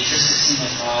as Jesus is seen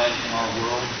as God in our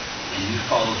world, and you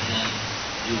follow him,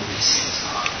 you will be seen as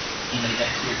God. He made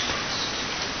that clear to us.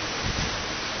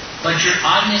 But your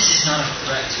oddness is not a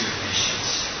threat to your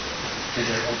patients, to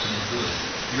their ultimate good.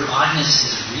 Your oddness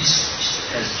is a resource,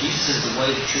 because Jesus is the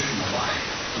way, the truth, and the life.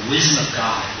 The wisdom of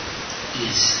God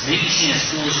may be seen as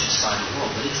foolishness by the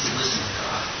world, but it's the wisdom of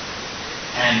God.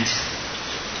 And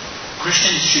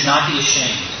Christians should not be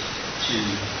ashamed to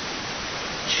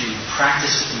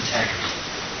practice with integrity,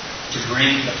 to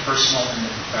bring the personal and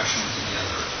the professional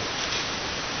together.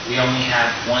 We only have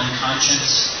one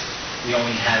conscience, we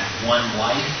only have one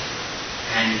life,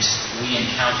 and we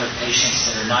encounter patients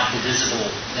that are not divisible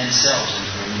themselves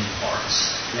into their many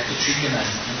parts. We have to treat them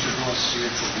as the integral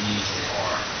spiritual beings they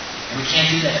are. And we can't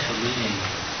do that if we're leaving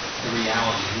the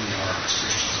reality of who we are as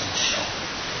Christians on the shelf.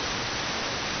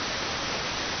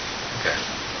 Okay.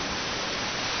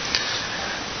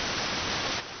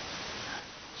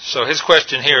 So his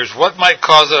question here is, what might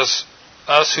cause us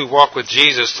who walk with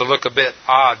Jesus to look a bit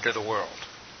odd to the world?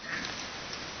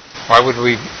 Why would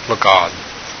we look odd?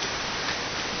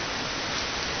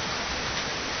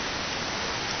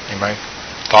 Anybody?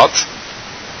 Thoughts?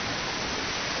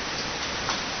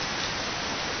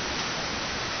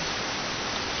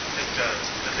 I think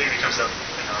the thing that comes up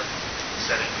in our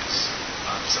setting is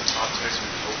some optimism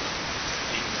and hope.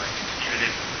 Even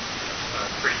in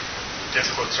pretty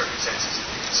difficult circumstances, if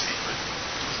you can speak with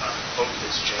hope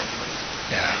that's genuine.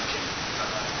 Yeah.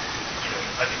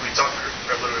 I think we talked a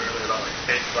little earlier about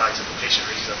faith flags that the patient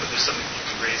raises up, but there's something you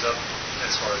can raise up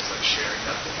as far as sharing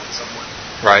that with someone.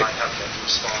 Right. You might have to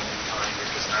respond in kind or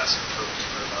just ask for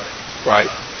about it. Right.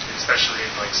 Especially in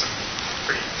some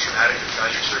pretty traumatic or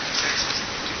tragic circumstances, if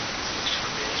you can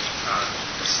remain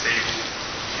stable,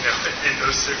 in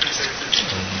those circumstances,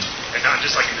 and not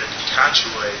just in a detached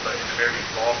way, but in a very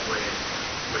involved way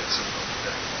with someone.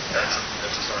 That's something that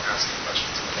to start asking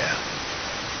questions about. Yeah.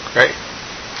 Great.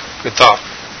 Good thought.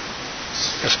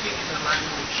 Speaking the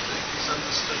language that is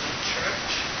understood in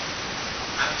church,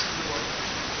 out in the world,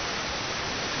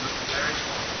 look very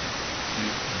well.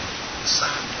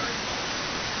 Sound very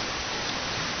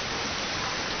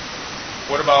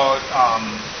well.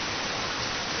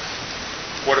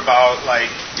 What about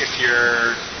if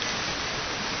you're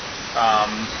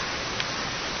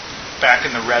back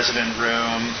in the resident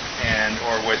room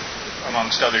or with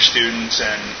amongst other students,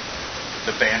 and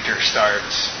the banter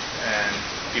starts and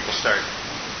people start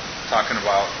talking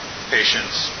about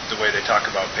patients the way they talk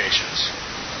about patients.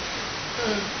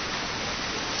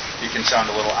 You can sound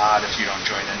a little odd if you don't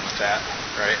join in with that,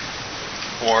 right?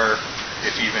 Or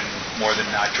if even more than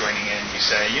not joining in, you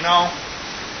say,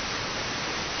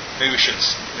 maybe we shouldn't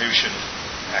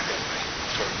act that way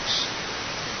towards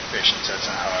patients. That's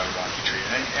not how I would want to be treated.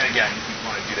 And again, you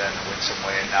want to do that in a winsome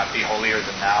way and not be holier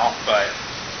than thou. But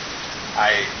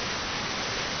I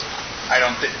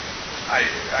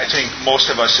think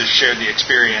most of us have shared the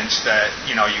experience that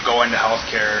you go into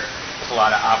healthcare with a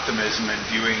lot of optimism and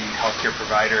viewing healthcare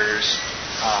providers,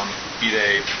 be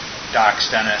they docs,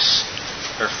 dentists,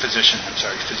 or physicians,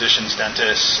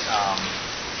 dentists,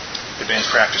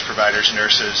 advanced practice providers,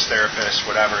 nurses, therapists,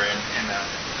 whatever, and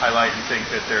highlight and think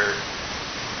that they're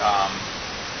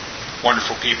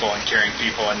wonderful people and caring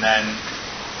people, and then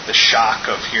the shock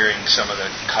of hearing some of the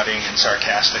cutting and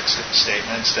sarcastic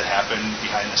statements that happen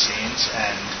behind the scenes,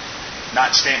 and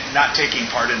not taking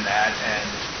part in that, and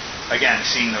again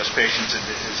seeing those patients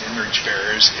as image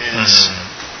bearers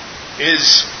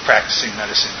is practicing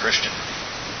medicine Christian,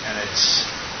 and it's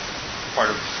part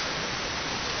of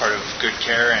good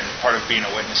care and part of being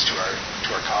a witness to our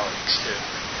colleagues too.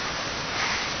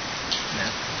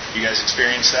 Yeah. You guys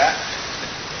experience that?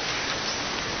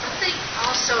 I think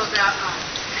also about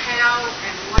how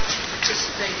and what you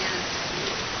participate in the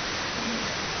community.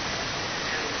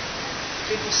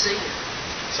 People see you.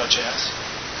 Such as?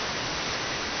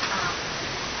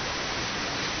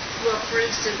 Well, for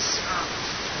instance,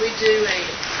 we do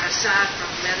aside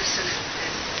from medicine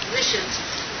and missions,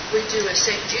 we do a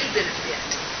St. Jude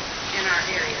benefit in our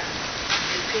area.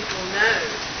 And people know,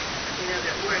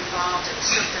 that we're involved in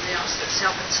something else that's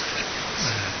helping something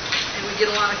else. And we get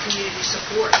a lot of community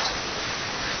support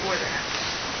for that.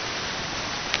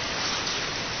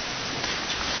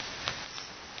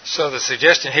 So the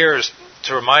suggestion here is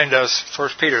to remind us,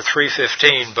 1 Peter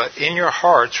 3:15, but in your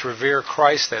hearts revere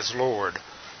Christ as Lord.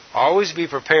 Always be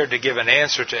prepared to give an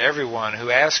answer to everyone who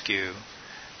asks you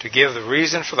to give the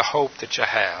reason for the hope that you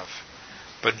have.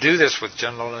 But do this with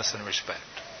gentleness and respect.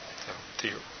 So, to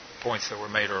your points that were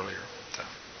made earlier. So.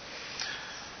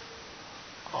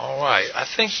 All right. I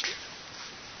think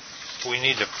we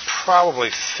need to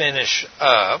probably finish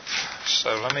up.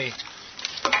 So let me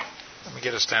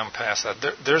get us down past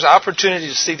that. There's opportunity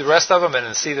to see the rest of them and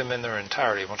to see them in their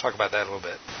entirety. We'll talk about that a little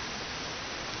bit.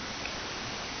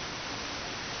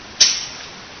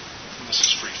 This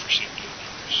is free for CMDA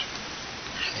members.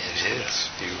 It is.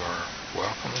 You are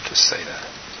welcome to say that.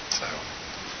 So.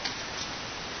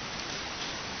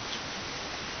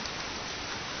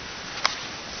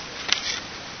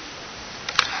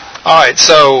 All right.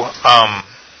 So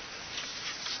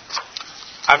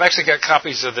I've actually got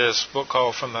copies of this book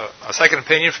called A Second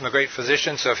Opinion from the Great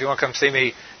Physician. So if you want to come see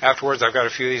me afterwards, I've got a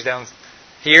few of these down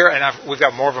here, and we've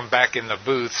got more of them back in the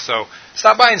booth. So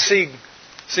stop by and see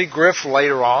Griff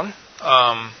later on.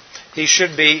 He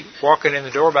should be walking in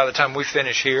the door by the time we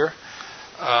finish here.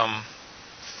 I'll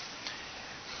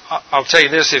tell you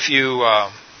this: if you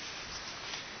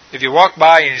walk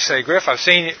by and you say, Griff, I've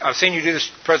seen you do this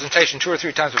presentation 2 or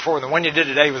 3 times before, and the one you did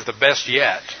today was the best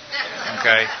yet.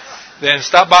 Okay, then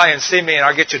stop by and see me, and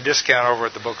I'll get you a discount over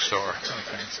at the bookstore.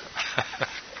 Okay.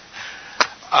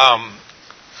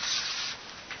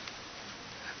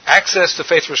 Access to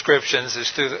faith prescriptions is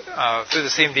through the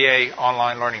CMDA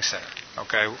Online Learning Center.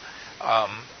 Okay,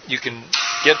 you can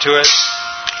get to it.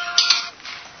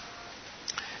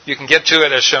 You can get to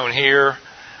it as shown here,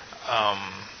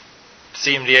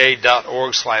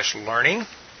 cmda.org/learning.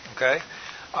 Okay,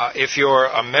 if you're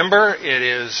a member, it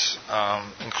is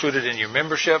included in your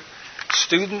membership.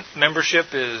 Student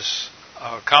membership is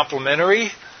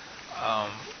complimentary,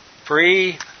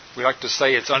 free. We like to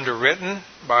say it's underwritten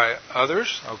by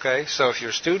others. Okay, so if you're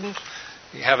a student,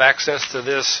 you have access to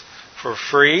this for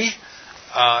free.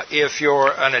 If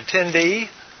you're an attendee,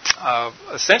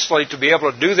 essentially to be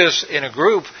able to do this in a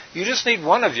group, you just need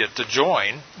one of you to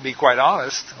join, to be quite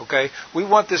honest. Okay, we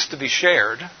want this to be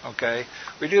shared. Okay,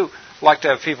 we do like to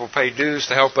have people pay dues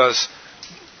to help us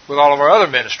with all of our other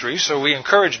ministries, so we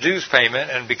encourage dues payment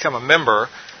and become a member,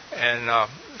 and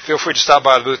feel free to stop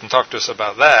by the booth and talk to us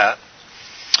about that.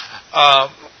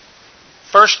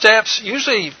 First steps,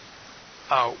 usually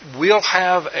we'll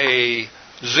have a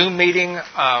Zoom meeting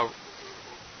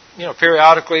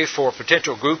periodically for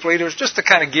potential group leaders, just to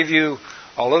kind of give you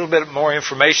a little bit more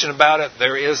information about it.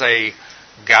 There is a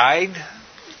guide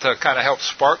to kind of help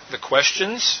spark the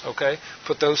questions, okay?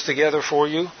 Put those together for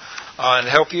you and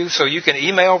help you. So you can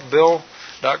email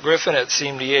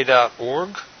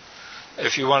bill.griffin@cmda.org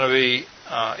if you want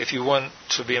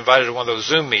to be invited to one of those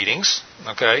Zoom meetings,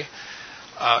 okay?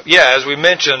 As we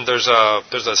mentioned, there's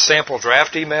a sample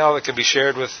draft email that can be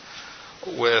shared with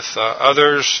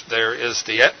others. There is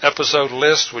the episode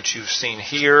list, which you've seen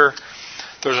here.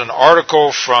 There's an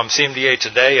article from CMDA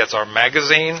Today. It's our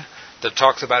magazine that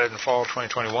talks about it in fall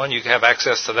 2021. You can have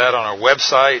access to that on our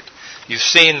website. You've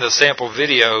seen the sample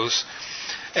videos.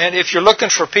 And if you're looking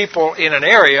for people in an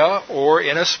area or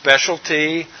in a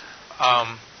specialty,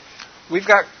 we've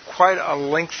got quite a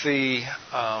lengthy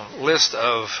list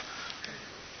of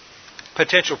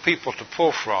potential people to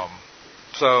pull from.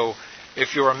 So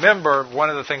if you're a member, one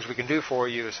of the things we can do for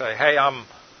you is say, hey, I'm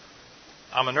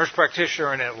a nurse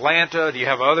practitioner in Atlanta. Do you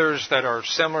have others that are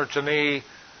similar to me?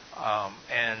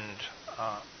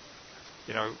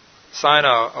 Sign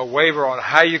a waiver on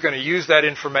how you're going to use that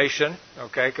information,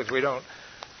 okay? Because we don't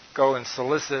go and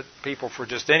solicit people for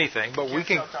just anything, but we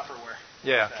can. Can't sell Tupperware.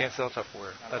 Yeah, can't sell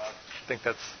Tupperware. I think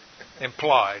that's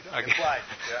implied. Implied.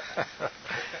 Yeah.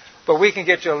 But we can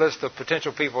get you a list of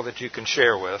potential people that you can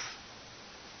share with.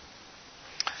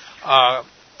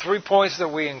 3 points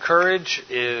that we encourage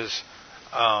is,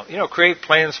 create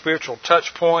planned spiritual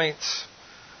touch points.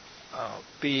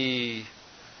 Be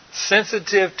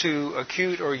sensitive to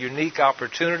acute or unique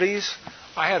opportunities.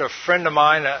 I had a friend of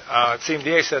mine at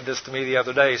CMDA said this to me the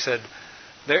other day. He said,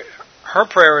 her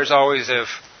prayer is always,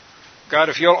 God,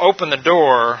 if you'll open the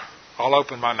door, I'll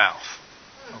open my mouth.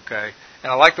 Okay?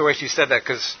 And I like the way she said that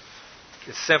because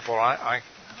it's simple. I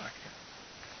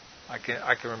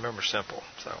can remember simple.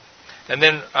 So, and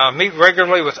then meet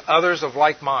regularly with others of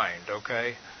like mind.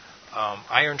 Okay?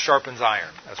 Iron sharpens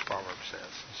iron, as Proverbs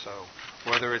says. So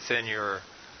whether it's in your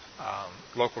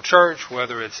local church,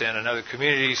 whether it's in another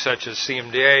community such as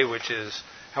CMDA, which is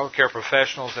healthcare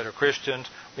professionals that are Christians,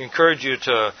 we encourage you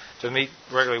to meet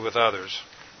regularly with others.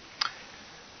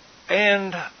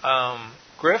 And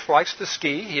Griff likes to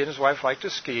ski. He and his wife like to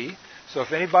ski. So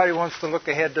if anybody wants to look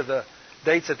ahead to the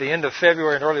dates at the end of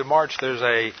February and early March, there's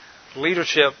a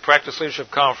practice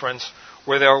leadership conference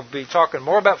where they'll be talking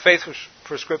more about faith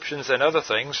prescriptions and other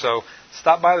things. So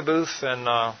stop by the booth and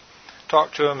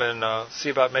talk to them and see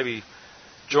about maybe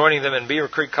joining them in Beaver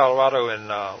Creek, Colorado in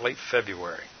late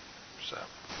February. So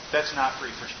that's not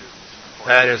free for students.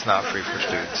 That is not free for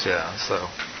students, yeah. So,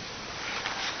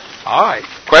 all right.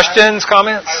 Questions,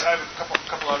 comments? I have a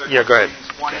couple other things. Go ahead.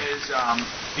 One is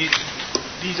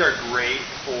these are great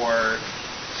for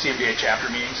CMDA chapter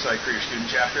meetings, like for your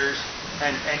student chapters,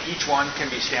 and each one can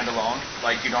be standalone.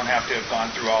 Like you don't have to have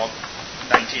gone through all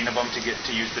 19 of them to get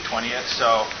to use the 20th.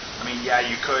 So, I mean,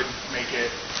 you could make it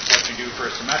what you do for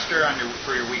a semester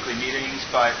for your weekly meetings,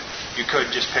 but you could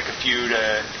just pick a few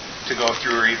to go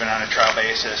through, or even on a trial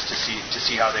basis to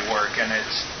see how they work. And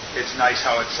it's nice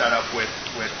how it's set up with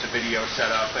the video set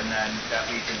up, and then that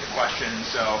leads into questions.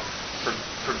 So for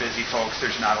busy folks,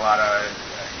 there's not a lot of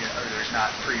there's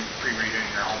not pre-reading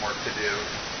or homework to do.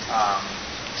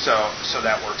 So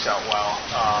that works out well.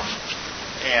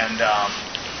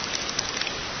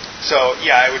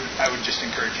 I would just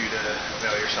encourage you to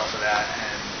avail yourself of that,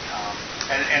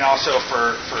 and also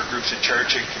for groups at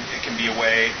church, it can be a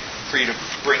way for you to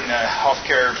bring the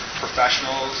healthcare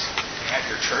professionals at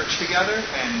your church together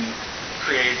and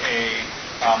create a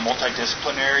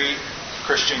multidisciplinary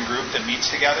Christian group that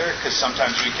meets together. Because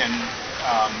sometimes we can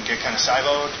get kind of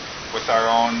siloed with our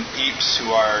own peeps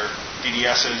who are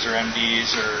DDSs or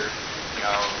MDs or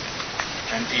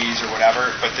NPs or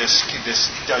whatever, but this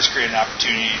does create an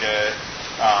opportunity to,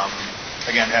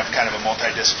 again, have kind of a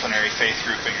multidisciplinary faith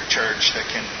group at your church that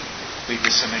can lead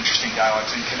to some interesting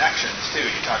dialogues and connections, too.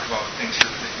 You talk about ways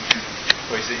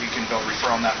that you can build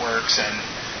referral networks and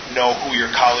know who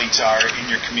your colleagues are in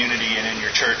your community and in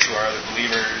your church who are other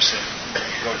believers, and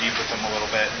go deep with them a little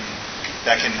bit, and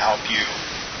that can help you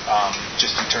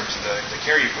just in terms of the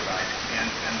care you provide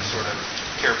and the sort of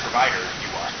care provider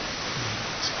you are.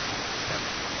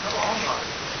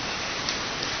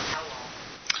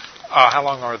 How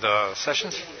long are the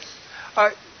sessions?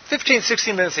 15,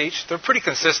 16 minutes each. They're pretty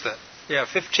consistent. Yeah,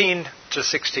 15 to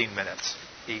 16 minutes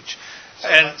each. So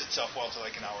it lends itself well to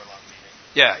like an hour-long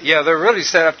meeting. Yeah, they're really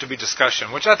set up to be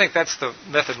discussion, which I think that's the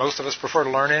method most of us prefer to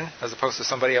learn in, as opposed to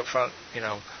somebody up front,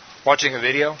 watching a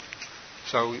video.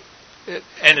 So, it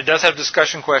does have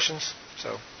discussion questions.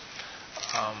 So,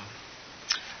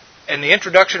 and the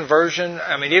introduction version,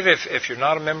 I mean, even if you're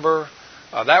not a member,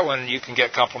 that one you can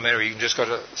get complimentary. You can just go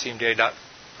to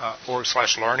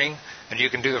cmda.org/learning, and you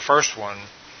can do the first one,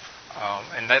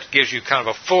 and that gives you kind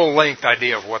of a full-length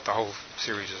idea of what the whole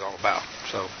series is all about.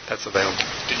 So that's available.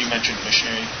 Did you mention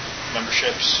missionary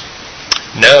memberships?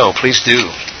 No, please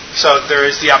do. So there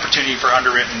is the opportunity for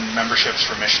underwritten memberships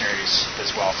for missionaries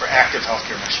as well, for active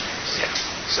healthcare missionaries. Yes.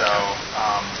 So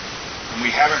And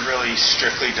we haven't really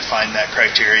strictly defined that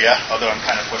criteria, although I'm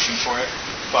kind of pushing for it.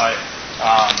 But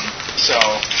so,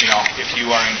 if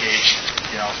you are engaged,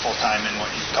 full-time in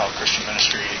what you call Christian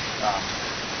ministry,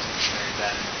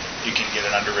 then you can get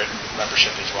an underwritten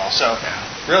membership as well. So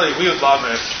really, we would love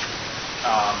if,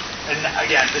 and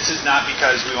again, this is not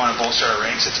because we want to bolster our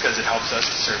ranks, it's because it helps us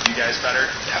to serve you guys better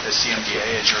as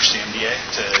CMDA, as your CMDA,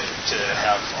 to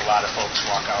have a lot of folks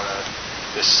walk out of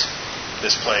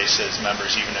this place as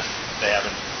members, even if they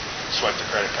haven't swiped a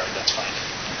credit card. That's fine.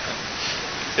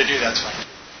 If they do, that's fine.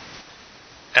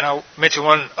 And I'll mention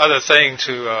one other thing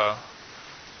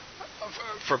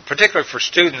particularly for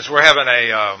students. We're having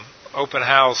a open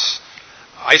house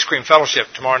ice cream fellowship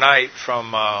tomorrow night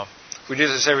we do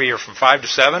this every year from 5 to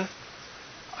 7,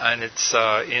 and it's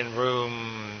in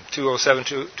room 207,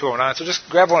 209. So just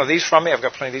grab one of these from me. I've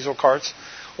got plenty of these little cards.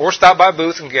 Or stop by a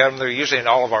booth and get them. They're usually in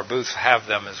all of our booths have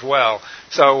them as well.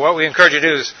 So what we encourage you to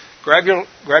do is grab your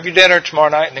dinner tomorrow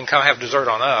night and then come have dessert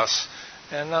on us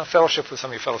and fellowship with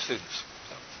some of your fellow students.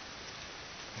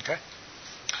 Okay?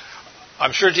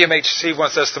 I'm sure GMHC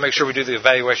wants us to make sure we do the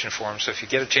evaluation form. So if you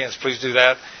get a chance, please do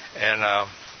that. And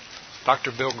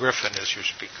Dr. Bill Griffin is your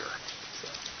speaker. So,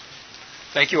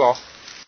 thank you all.